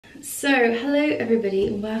So hello everybody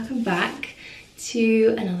and welcome back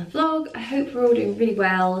to another vlog. I hope we're all doing really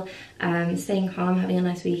well, staying calm, having a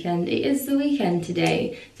nice weekend. It is the weekend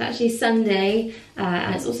today. It's actually Sunday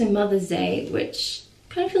and it's also Mother's Day, which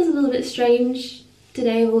kind of feels a little bit strange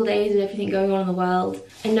today of all days with everything going on in the world.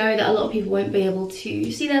 I know that a lot of people won't be able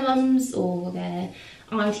to see their mums or their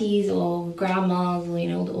aunties or grandmas or, you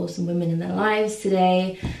know, all the awesome women in their lives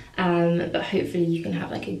today, but hopefully you can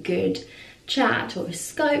have like a good chat or a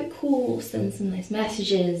Skype call, send some nice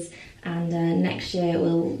messages, and next year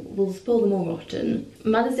we'll spoil them all rotten.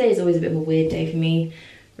 Mother's Day is always a bit of a weird day for me,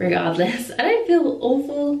 regardless. I don't feel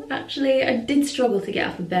awful, actually. I did struggle to get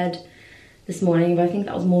out of bed this morning, but I think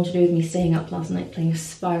that was more to do with me staying up last night playing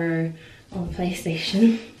Spyro on the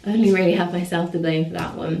PlayStation. I only really have myself to blame for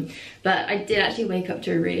that one. But I did actually wake up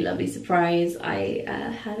to a really lovely surprise. I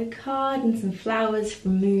had a card and some flowers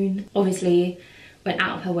from Moon. Obviously went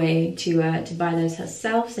out of her way to buy those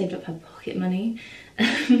herself, saved up her pocket money,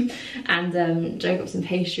 and Joe got some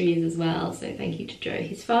pastries as well, so thank you to Joe.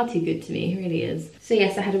 He's far too good to me, he really is. So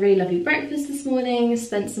yes, I had a really lovely breakfast this morning,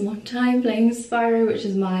 spent some more time playing Spyro, which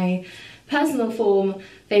is my personal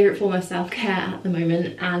favourite form of self-care at the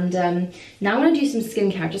moment, and now I'm going to do some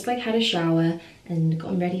skincare. I've just like had a shower and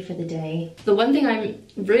gotten ready for the day. The one thing I'm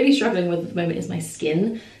really struggling with at the moment is my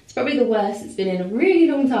skin. It's probably the worst it's been in a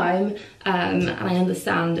really long time, and I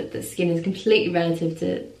understand that the skin is completely relative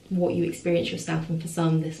to what you experience yourself, and for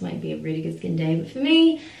some this might be a really good skin day, but for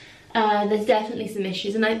me there's definitely some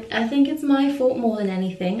issues, and I think it's my fault more than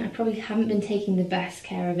anything. I probably haven't been taking the best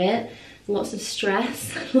care of it. Lots of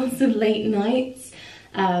stress, lots of late nights,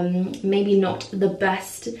 maybe not the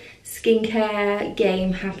best skincare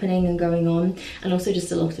game happening and going on, and also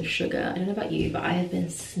just a lot of sugar. I don't know about you, but I have been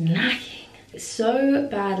snacking so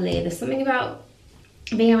badly. There's something about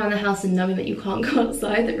being around the house and knowing that you can't go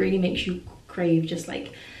outside that really makes you crave just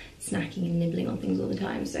like snacking and nibbling on things all the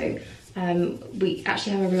time. So we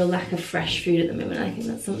actually have a real lack of fresh food at the moment. I think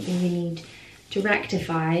that's something we need to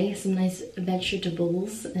rectify. Some nice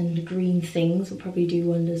vegetables and green things will probably do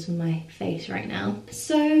wonders for my face right now.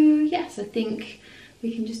 So yes, I think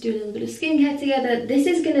we can just do a little bit of skincare together. This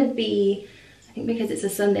is gonna be, I think because it's a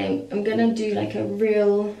Sunday, I'm gonna do like a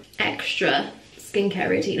real extra skincare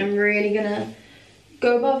routine. I'm really gonna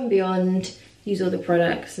go above and beyond, use all the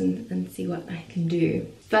products and see what I can do.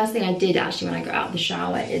 First thing I did actually when I got out of the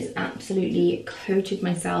shower is absolutely coated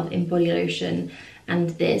myself in body lotion.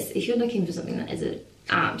 And this, if you're looking for something that is an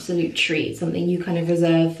absolute treat, something you kind of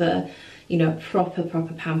reserve for, you know, a proper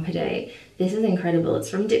pamper day, this is incredible. It's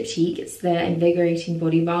from Diptyque, it's their Invigorating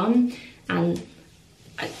Body Balm, and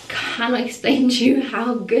I cannot explain to you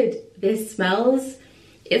how good this smells.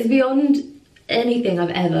 It's beyond anything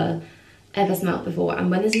I've ever smelled before, and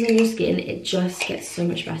when this is on your skin, it just gets so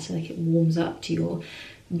much better. Like, it warms up to your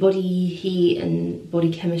body heat and body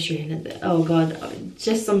chemistry, and oh god,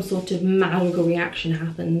 just some sort of magical reaction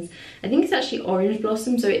happens. I think it's actually orange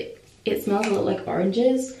blossom, so it smells a lot like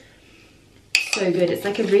oranges. So good. It's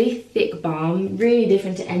like a really thick balm, really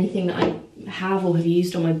different to anything that I have or have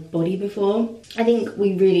used on my body before. I think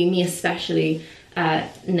we really, me especially,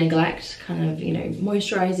 neglect kind of, you know,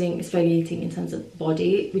 moisturizing, exfoliating in terms of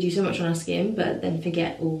body. We do so much on our skin, but then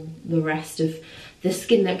forget all the rest of the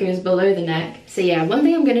skin that goes below the neck. So yeah, one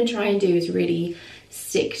thing I'm going to try and do is really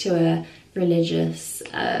stick to a religious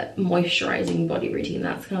moisturizing body routine.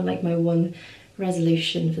 That's kind of like my one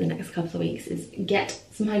resolution for the next couple of weeks, is get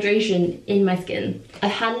some hydration in my skin.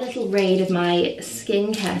 I've had a little raid of my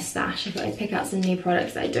skincare stash. I thought I'd pick out some new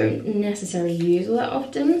products that I don't necessarily use all that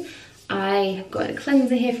often. I've got a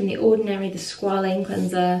cleanser here from The Ordinary, the Squalane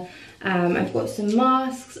cleanser. I've got some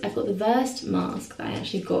masks. I've got the Versed mask that I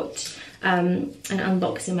actually got and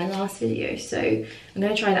unboxed in my last video, so I'm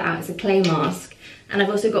going to try that out. It's a clay mask, and I've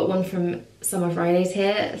also got one from Summer Fridays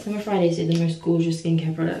here. Summer Fridays do the most gorgeous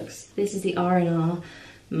skincare products. This is the R&R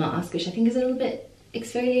mask, which I think is a little bit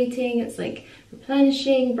exfoliating. It's like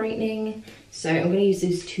replenishing, brightening, so I'm going to use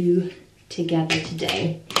those two together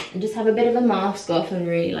today and just have a bit of a mask off and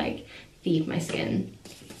really like feed my skin.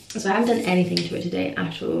 So I haven't done anything to it today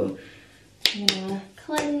at all. I'm gonna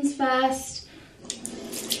cleanse first.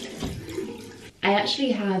 I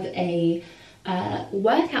actually have a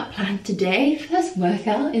workout plan today, first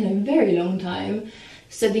workout in a very long time.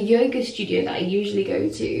 So the yoga studio that I usually go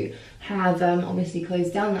to have obviously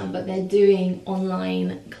closed down now, but they're doing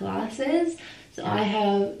online classes. So I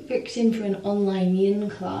have booked in for an online yin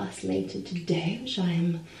class later today, which I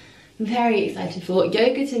am very excited for.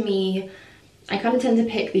 Yoga to me, I kind of tend to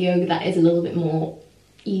pick the yoga that is a little bit more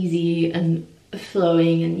easy and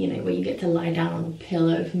flowing, and you know, where you get to lie down on a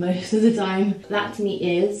pillow for most of the time. That to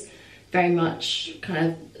me is very much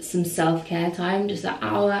kind of some self-care time, just an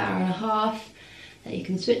hour, hour and a half that you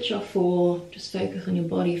can switch off for, just focus on your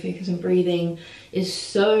body, focus on breathing, is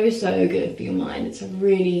so good for your mind. It's a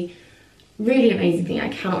really amazing thing. I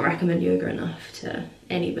cannot recommend yoga enough to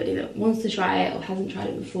anybody that wants to try it or hasn't tried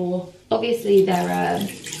it before. Obviously there are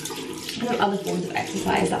kind of other forms of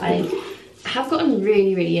exercise that I have gotten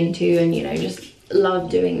really into and, you know, just love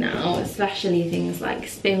doing now, especially things like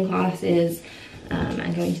spin classes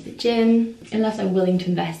and going to the gym, unless I'm willing to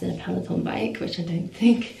invest in a Peloton bike, which I don't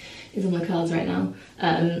think is on my cards right now.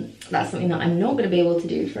 That's something that I'm not going to be able to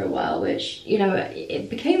do for a while, which, you know, it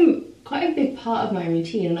became quite a big part of my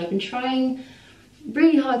routine, and I've been trying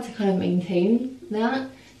really hard to kind of maintain that.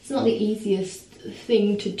 It's not the easiest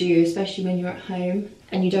thing to do, especially when you're at home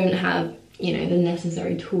and you don't have, you know, the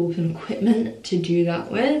necessary tools and equipment to do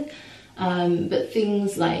that with. But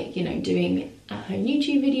things like, you know, doing at-home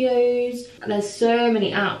YouTube videos, there's so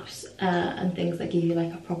many apps and things that give you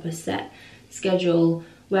like a proper set schedule,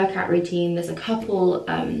 workout routine. There's a couple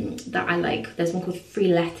that I like. There's one called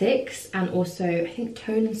Freeletics, and also I think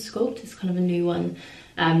Tone and Sculpt is kind of a new one.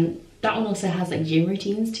 That one also has like gym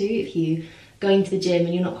routines too. If you going to the gym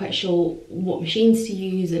and you're not quite sure what machines to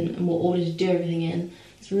use and what order to do everything in,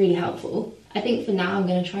 it's really helpful. I think for now I'm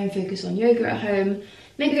going to try and focus on yoga at home,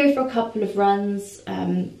 maybe go for a couple of runs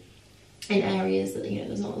in areas that, you know,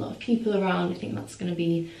 there's not a lot of people around. I think that's going to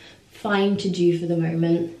be fine to do for the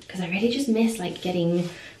moment, because I really just miss like getting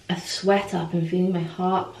a sweat up and feeling my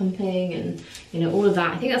heart pumping and, you know, all of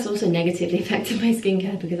that. I think that's also negatively affected my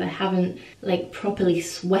skincare because I haven't like properly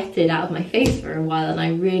sweated out of my face for a while, and I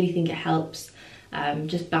really think it helps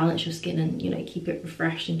just balance your skin and, you know, keep it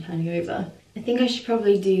refreshed and turning over. I think I should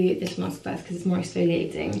probably do this mask first because it's more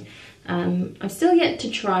exfoliating. I've still yet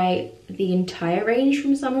to try the entire range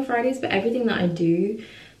from Summer Fridays, but everything that I do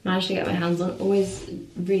manage to get my hands on always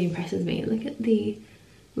really impresses me. Look at the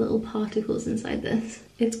little particles inside this.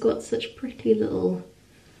 It's got such pretty little,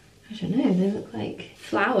 I don't know, they look like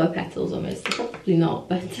flower petals almost. They're probably not,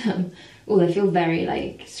 but oh, they feel very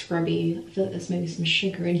like scrubby. I feel like there's maybe some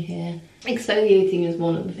sugar in here. Exfoliating is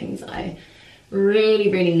one of the things that I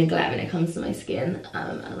really neglect when it comes to my skin,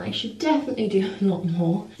 and I should definitely do a lot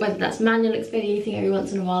more. Whether that's manual exfoliating every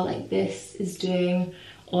once in a while like this is doing,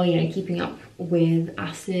 or, you know, keeping up with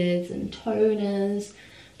acids and toners.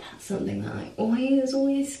 That's something that I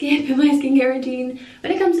always skip in my skincare routine.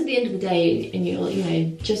 When it comes to the end of the day and you're, you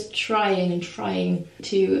know, just trying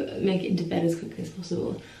to make it into bed as quickly as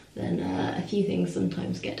possible, then a few things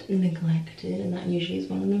sometimes get neglected, and that usually is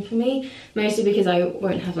one of them for me. Mostly because I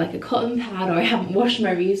won't have like a cotton pad, or I haven't washed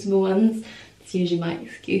my reusable ones. It's usually my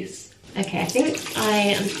excuse. Okay, I think I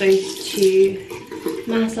am supposed to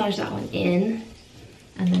massage that one in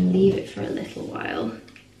and then leave it for a little while.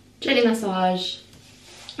 Gently massage,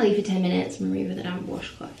 I'll leave for 10 minutes and remove with a damp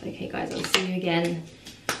washcloth. Okay guys, I'll see you again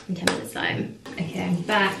in 10 minutes time. Okay, I'm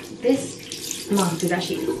back. This mask is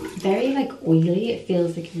actually very like oily. It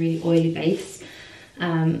feels like a really oily base.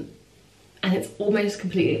 And it's almost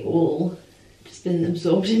completely all just been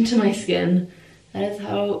absorbed into my skin. That is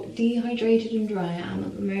how dehydrated and dry I am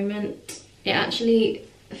at the moment. It actually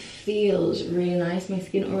feels really nice. My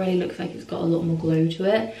skin already looks like it's got a lot more glow to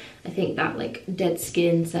it. I think that like dead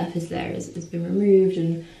skin surface there has been removed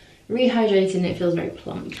and rehydrated, and it feels very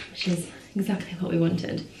plump, which is exactly what we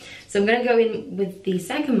wanted. So I'm going to go in with the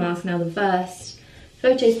second mask now. The first,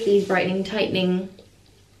 Photos Please Brightening Tightening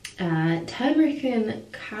Turmeric and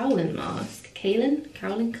Kaolin mask.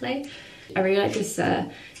 Kaolin clay. I really like this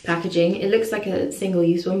packaging. It looks like a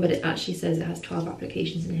single-use one, but it actually says it has 12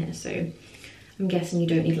 applications in here, so I'm guessing you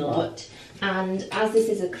don't need a lot. And as this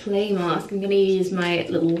is a clay mask, I'm going to use my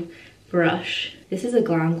little brush. This is a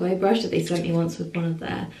GlamGlow brush that they sent me once with one of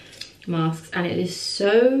their masks, and it is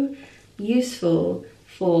so useful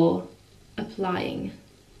for applying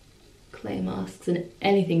clay masks and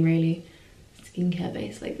anything really skincare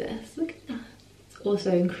based like this. Look at that. It's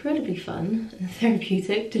also incredibly fun and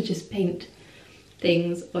therapeutic to just paint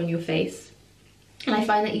things on your face. And I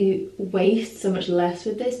find that you waste so much less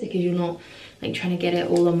with this because you're not like trying to get it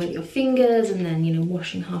all on with your fingers and then, you know,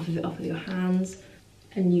 washing half of it off with your hands.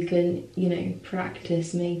 And you can, you know,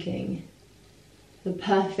 practice making the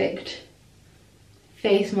perfect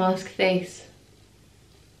face mask face.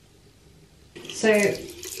 So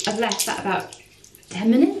I've left that about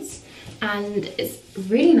 10 minutes and it's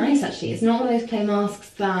really nice actually. It's not one of those clay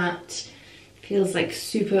masks that feels like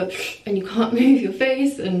super and you can't move your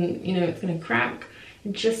face and, you know, it's gonna crack.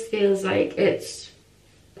 It just feels like it's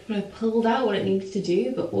kind of pulled out what it needs to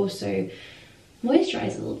do, but also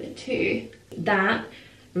moisturize a little bit too. That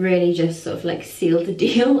really just sort of like sealed the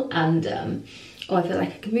deal, and oh, I feel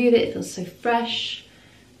like I can move it, it feels so fresh.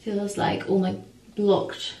 It feels like all my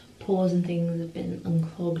blocked pores and things have been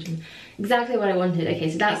unclogged, and exactly what I wanted.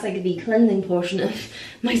 Okay, so that's like the cleansing portion of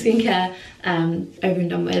my skincare over and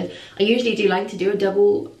done with. I usually do like to do a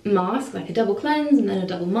double mask, like a double cleanse and then a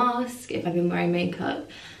double mask if I've been wearing makeup.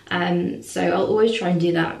 So I'll always try and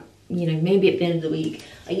do that, you know, maybe at the end of the week.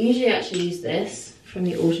 I usually actually use this from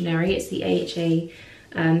The Ordinary. It's the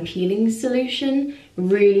AHA peeling solution.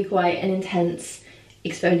 Really quite an intense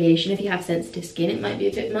exfoliation. If you have sensitive skin, it might be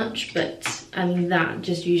a bit much, but I mean, that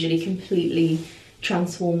just usually completely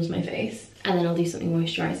transforms my face. And then I'll do something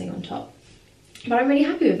moisturizing on top. But I'm really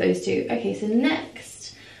happy with those two. Okay, so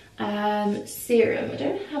next, serum. I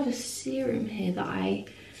don't have a serum here that I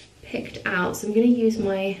picked out, so I'm going to use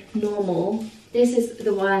my normal. This is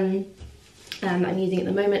the one I'm using at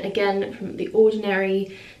the moment, again from The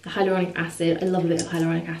Ordinary, the hyaluronic acid. I love a bit of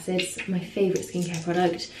hyaluronic acid. It's my favourite skincare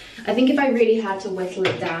product. I think if I really had to whittle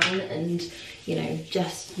it down and, you know,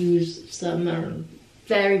 just use some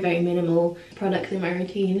very, very minimal products in my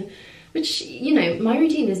routine, which, you know, my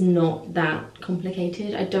routine is not that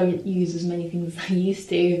complicated. I don't use as many things as I used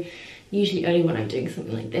to. Usually only when I'm doing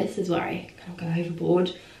something like this is where I kind of go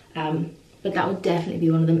overboard. But that would definitely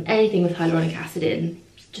be one of them. Anything with hyaluronic acid in,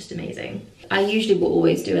 just amazing. I usually will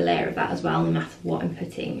always do a layer of that as well, no matter what I'm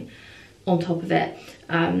putting on top of it.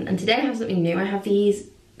 And today I have something new. I have these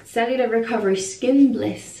Cellular Recovery Skin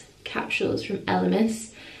Bliss capsules from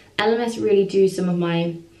Elemis. Elemis really do some of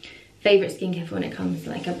my favourite skincare for when it comes to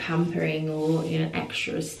like a pampering or, you know,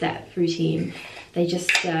 extra step routine. They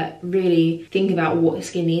just really think about what your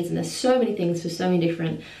skin needs, and there's so many things for so many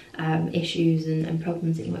different issues and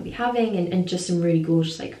problems that you might be having, and just some really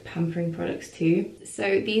gorgeous like pampering products too.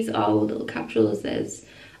 So these are all little capsules. There's,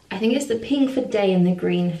 I think it's the pink for day and the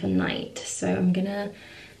green for night. So I'm gonna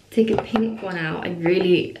take a pink one out. I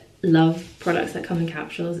really love products that come in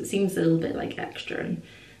capsules. It seems a little bit like extra and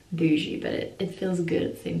bougie, but it feels good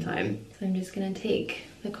at the same time. So I'm just gonna take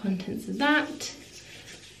the contents of that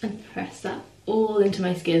and press that all into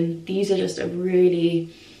my skin. These are just a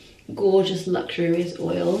really gorgeous, luxurious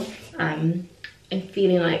oil. I'm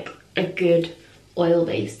feeling like a good oil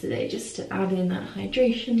base today, just to add in that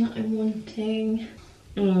hydration that I'm wanting.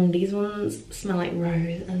 These ones smell like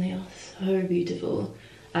rose and they are so beautiful.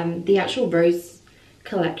 The actual rose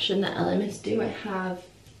collection that Elemis do, I have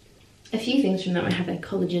a few things from them. I have their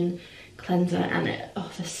collagen cleanser, and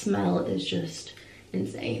the smell is just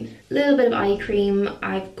insane. A little bit of eye cream.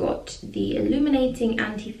 I've got the Illuminating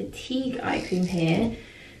Anti-Fatigue eye cream here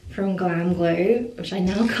from GlamGlow, which I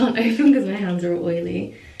now can't open because my hands are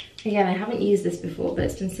oily. Again, I haven't used this before, but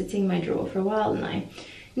it's been sitting in my drawer for a while and I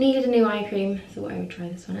needed a new eye cream, so I would try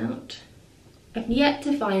this one out. I've yet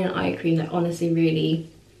to find an eye cream that honestly really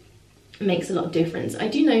makes a lot of difference. I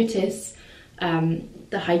do notice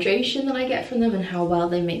the hydration that I get from them and how well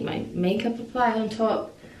they make my makeup apply on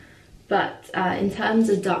top. But in terms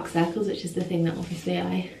of dark circles, which is the thing that obviously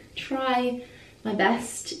I try my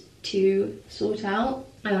best to sort out,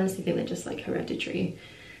 I honestly think they're just like hereditary,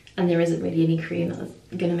 and there isn't really any cream that's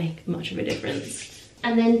gonna make much of a difference.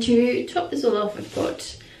 And then to top this all off, I've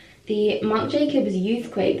got the Marc Jacobs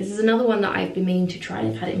Youthquake. This is another one that I've been meaning to try.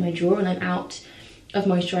 I've had it in my drawer and I'm out of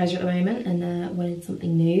moisturiser at the moment and wanted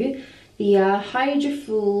something new. The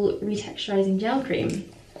Hydra-Full Retexturizing Gel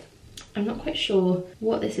Cream. I'm not quite sure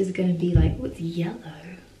what this is going to be like. Oh, it's yellow.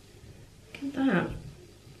 Look at that.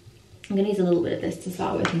 I'm going to use a little bit of this to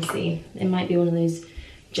start with and see. It might be one of those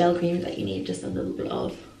gel creams that you need just a little bit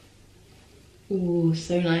of. Ooh,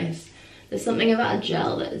 so nice. There's something about a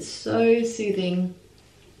gel that is so soothing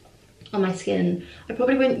on my skin. I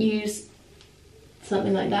probably wouldn't use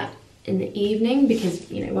something like that in the evening because,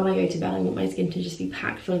 you know, when I go to bed I want my skin to just be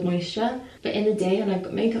packed full of moisture. But in the day and I've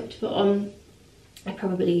got makeup to put on, I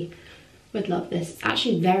probably would love this. It's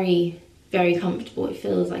actually very, very comfortable. It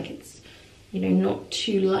feels like it's, you know, not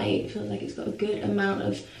too light. It feels like it's got a good amount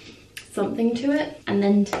of something to it. And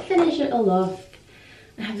then to finish it all off,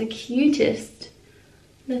 I have the cutest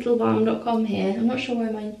little Balm.com here. I'm not sure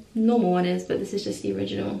where my normal one is, but this is just the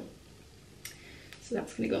original. So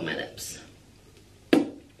that's gonna go on my lips.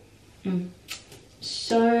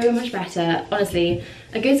 So much better. Honestly,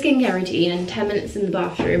 a good skincare routine and 10 minutes in the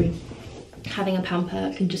bathroom having a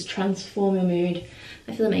pamper can just transform your mood.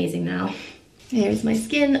 I feel amazing now. Here is my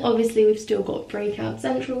skin. Obviously we've still got breakout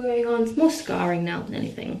central going on. It's more scarring now than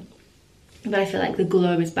anything, but I feel like the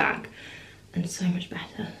glow is back and so much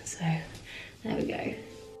better. So there we go.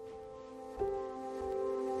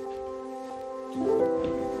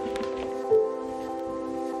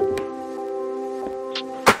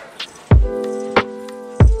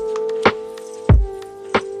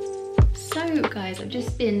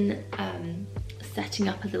 been setting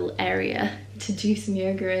up a little area to do some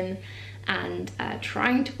yoga in, and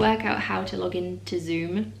trying to work out how to log into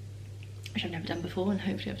Zoom, which I've never done before, and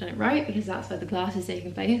hopefully I've done it right because that's where the class is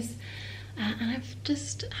taking place. And I've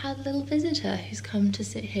just had a little visitor who's come to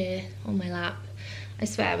sit here on my lap. I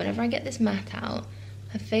swear, whenever I get this mat out,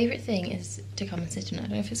 her favourite thing is to come and sit on it. I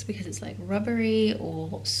don't know if it's because it's like rubbery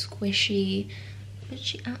or squishy, but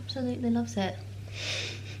she absolutely loves it.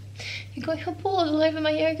 You got your paws all over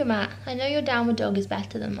my yoga mat. I know your downward dog is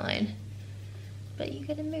better than mine, but you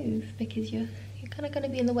gotta move because you're kind of gonna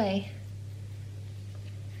be in the way.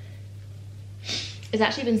 It's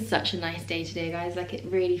actually been such a nice day today, guys. Like, it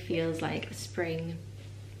really feels like a spring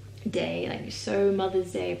day, like so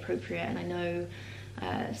Mother's Day appropriate. And I know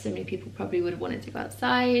so many people probably would have wanted to go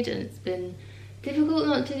outside, and it's been difficult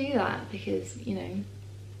not to do that because, you know,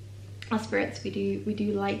 our spirits, we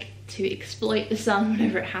do like to exploit the sun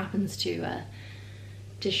whenever it happens to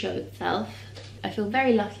show itself. I feel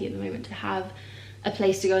very lucky at the moment to have a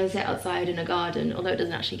place to go and sit outside in a garden, although it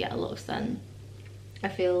doesn't actually get a lot of sun. I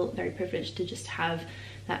feel very privileged to just have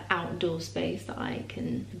that outdoor space that I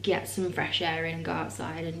can get some fresh air in and go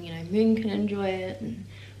outside, and, you know, Moon can enjoy it, and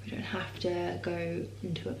we don't have to go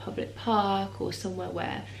into a public park or somewhere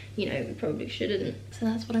where, you know, we probably shouldn't. So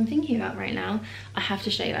that's what I'm thinking about right now. I have to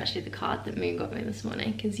show you actually the card that Moon got me this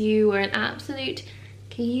morning because you were an absolute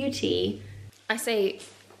cutie. I say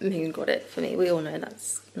Moon got it for me. We all know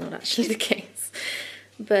that's not actually the case.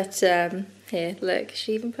 But here, look,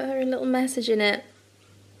 she even put her own little message in it.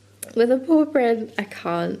 With a paw print,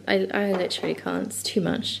 I literally can't, it's too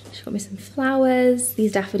much. She got me some flowers.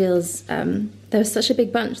 These daffodils, there was such a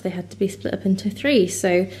big bunch, they had to be split up into 3.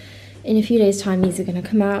 So in a few days' time, these are gonna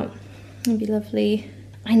come out and be lovely.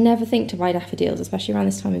 I never think to buy daffodils, especially around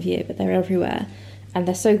this time of year, but they're everywhere. And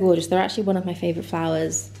they're so gorgeous. They're actually one of my favorite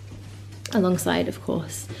flowers, alongside, of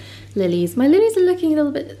course, lilies. My lilies are looking a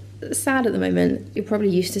little bit sad at the moment. You're probably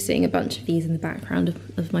used to seeing a bunch of these in the background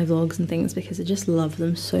of my vlogs and things because I just love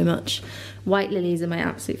them so much. White lilies are my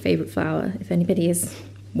absolute favourite flower. If anybody is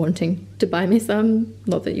wanting to buy me some,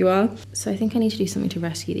 not that you are. So I think I need to do something to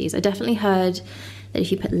rescue these. I definitely heard that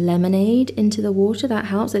if you put lemonade into the water, that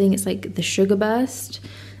helps. I think it's like the sugar burst,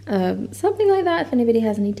 something like that. If anybody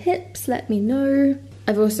has any tips, let me know.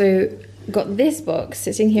 I've also got this box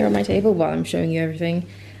sitting here on my table while I'm showing you everything.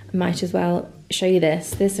 I might as well show you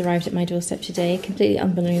this. This arrived at my doorstep today, completely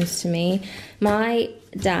unbeknownst to me. My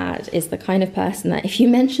dad is the kind of person that if you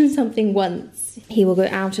mention something once, he will go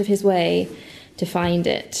out of his way to find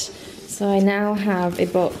it. So I now have a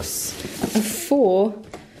box of 4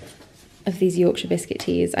 of these Yorkshire biscuit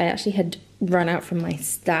teas. I actually had run out from my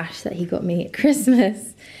stash that he got me at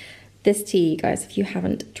Christmas. This tea, guys, if you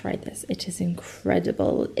haven't tried this, it is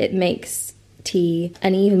incredible. It makes tea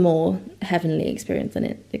an even more heavenly experience than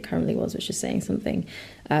it currently was, which is saying something.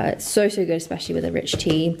 It's so good, especially with a rich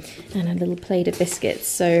tea and a little plate of biscuits.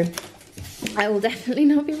 So I will definitely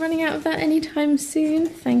not be running out of that anytime soon.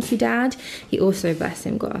 Thank you, Dad. He also, bless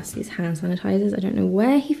him, got us these hand sanitizers. I don't know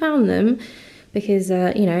where he found them because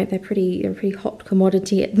you know, they're a pretty hot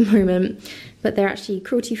commodity at the moment, but they're actually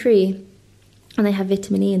cruelty-free and they have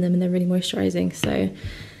vitamin E in them and they're really moisturizing. So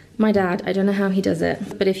my dad, I don't know how he does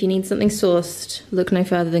it, but if you need something sourced, look no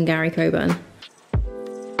further than Gary Coburn.